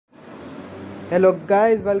Hello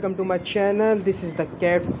guys, welcome to my channel. This is the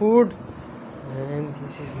cat food and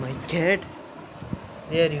this is my cat.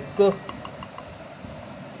 There you go.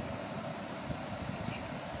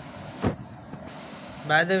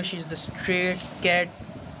 By the way, she's the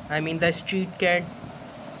the street cat.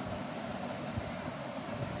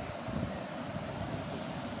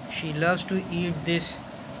 She loves to eat this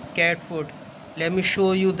cat food. Let me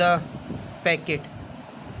show you the packet.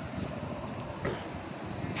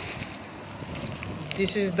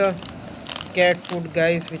 This is the cat food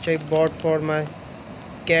guys, which I bought for my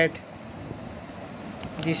cat.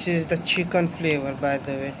 This is the chicken flavor, by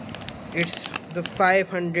the way. It's the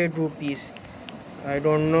 500 rupees. I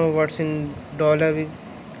don't know what's in dollar.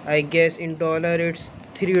 I guess in dollar it's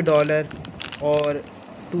 $3 or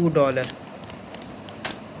 $2.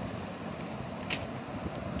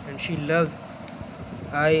 And she loves.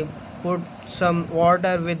 I put some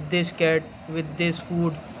water with this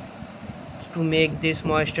food to make this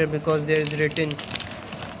moisture, because there is written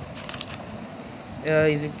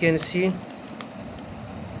as you can see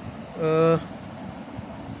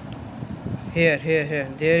here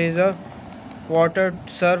there is a water,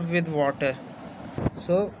 serve with water.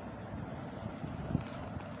 So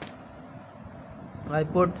I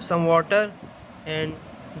put some water and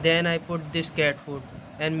then I put this cat food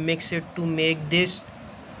and mix it to make this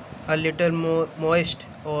a little more moist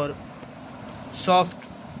or soft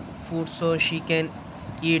food, so she can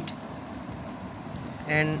eat,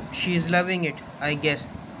 and she is loving it, I guess.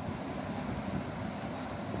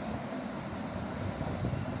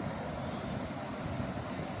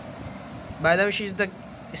 By the way, she's the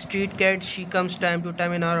street cat. She comes time to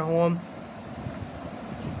time in our home.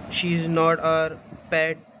 She is not our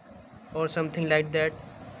pet or something like that.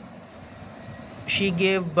 She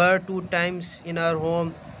gave birth 2 times in our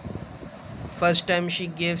home. First time she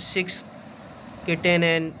gave 6 kitten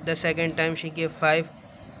and the second time she gave 5.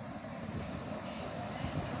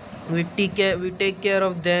 We take care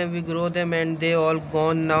of them, we grow them, and they all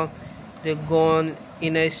gone now. They gone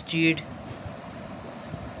in a street.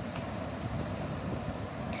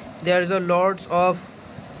 There's a lots of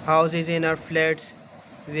houses in our flats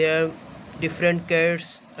where different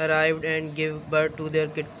cats arrived and give birth to their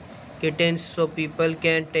kittens, so people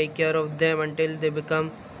can take care of them until they become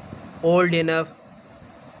old enough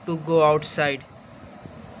to go outside.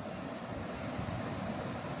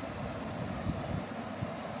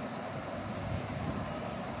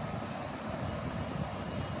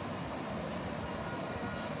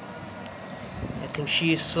 I think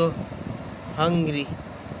she is so hungry.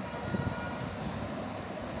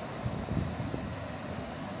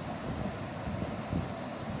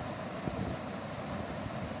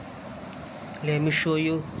 Let me show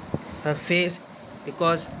you her face,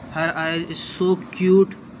 because her eyes is so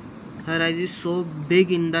cute. Her eyes is so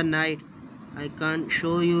big in the night. I can't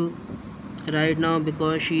show you right now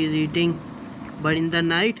because she is eating, but in the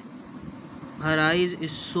night her eyes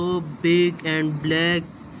is so big and black,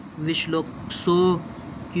 which look so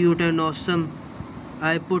cute and awesome.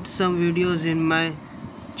 I put some videos in my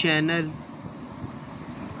channel.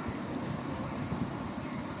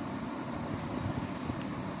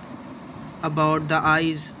 About the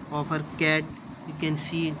eyes of her cat. You can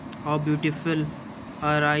see how beautiful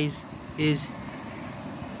her eyes is.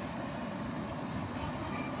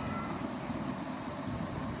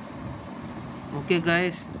 Okay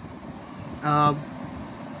guys, uh,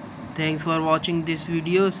 thanks for watching these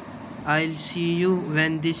videos. I'll see you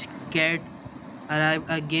when this cat arrive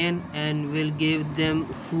again, and will give them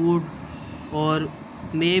food, or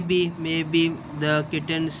maybe the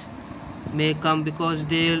kittens may come, because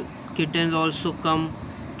they kittens also come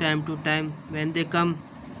time to time. When they come,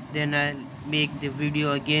 then I'll make the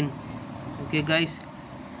video again. Okay guys,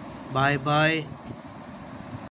 bye bye.